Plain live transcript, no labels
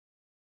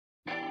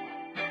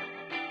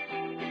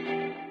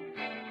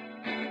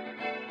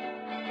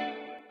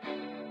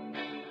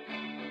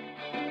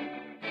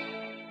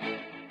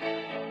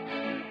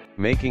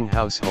Making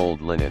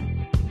household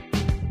linen.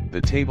 The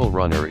table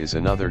runner is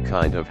another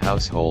kind of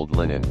household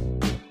linen.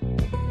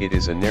 It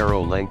is a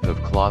narrow length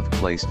of cloth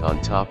placed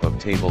on top of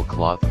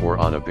tablecloth or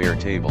on a bare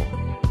table.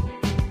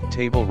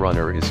 Table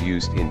runner is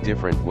used in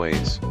different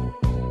ways.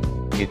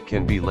 It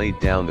can be laid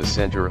down the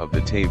center of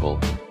the table,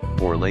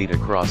 or laid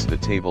across the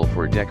table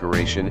for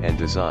decoration and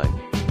design.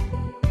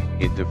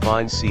 It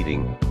defines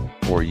seating,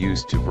 or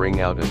used to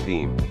bring out a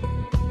theme.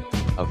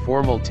 A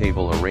formal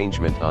table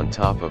arrangement on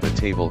top of a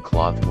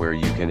tablecloth where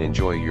you can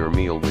enjoy your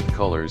meal with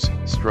colors,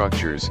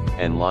 structures,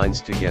 and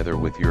lines together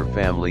with your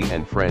family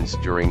and friends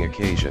during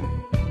occasion.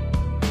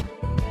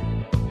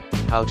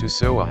 How to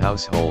sew a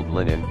household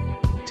linen,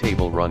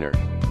 table runner.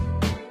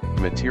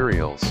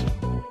 Materials.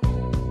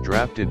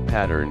 Drafted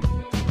pattern,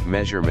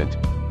 measurement,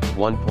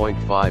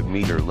 1.5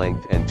 meter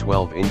length and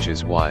 12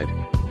 inches wide,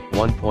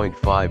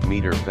 1.5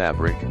 meter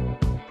fabric,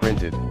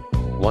 printed,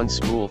 1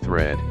 spool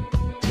thread,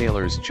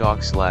 tailor's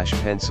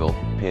chalk/pencil,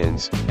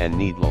 pins, and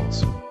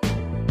needles.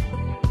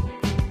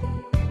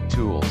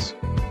 Tools.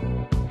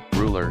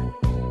 Ruler,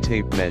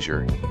 tape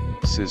measure,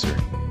 scissor.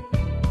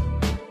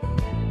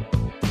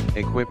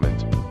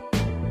 Equipment.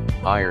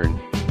 Iron,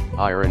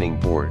 ironing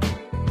board.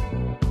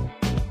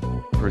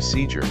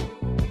 Procedure.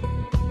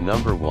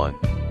 Number 1.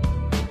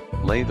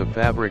 Lay the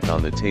fabric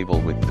on the table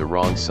with the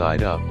wrong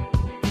side up.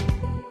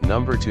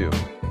 Number 2.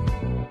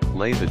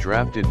 Lay the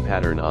drafted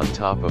pattern on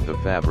top of the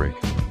fabric.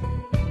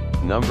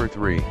 Number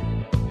 3.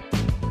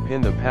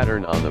 Pin the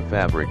pattern on the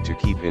fabric to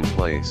keep in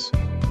place.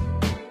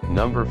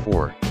 Number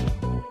 4.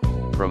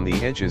 From the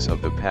edges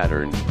of the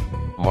pattern,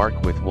 mark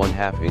with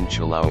 1/2 inch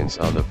allowance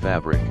on the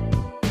fabric.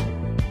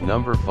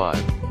 Number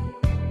 5.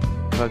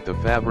 Cut the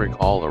fabric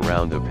all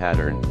around the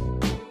pattern.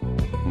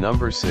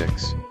 Number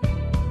 6.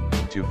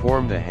 To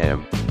form the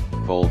hem,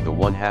 fold the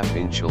 1/2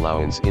 inch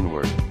allowance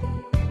inward.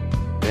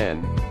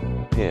 Then,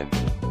 pin.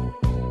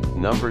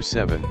 Number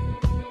 7.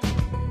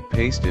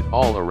 Paste it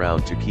all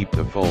around to keep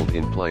the fold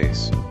in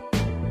place.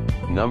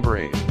 Number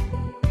 8.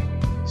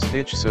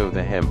 Stitch sew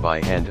the hem by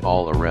hand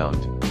all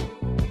around.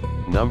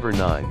 Number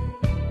 9.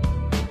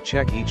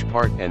 Check each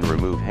part and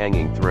remove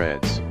hanging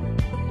threads.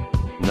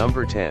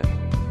 Number 10.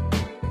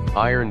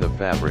 Iron the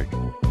fabric.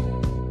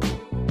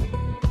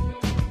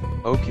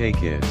 Okay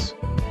kids.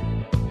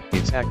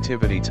 It's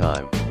activity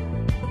time.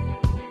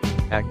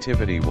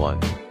 Activity 1.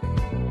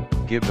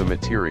 Give the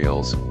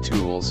materials,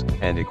 tools,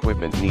 and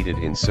equipment needed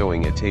in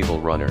sewing a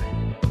table runner.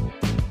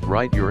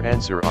 Write your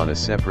answer on a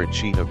separate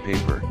sheet of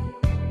paper.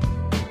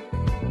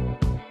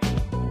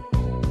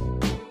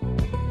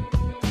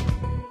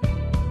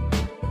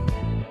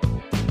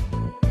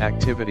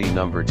 Activity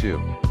number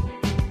 2.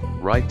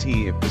 Write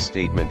T if the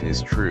statement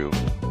is true,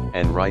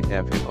 and write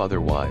F if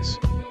otherwise.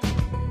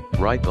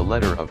 Write the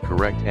letter of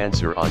correct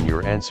answer on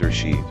your answer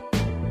sheet.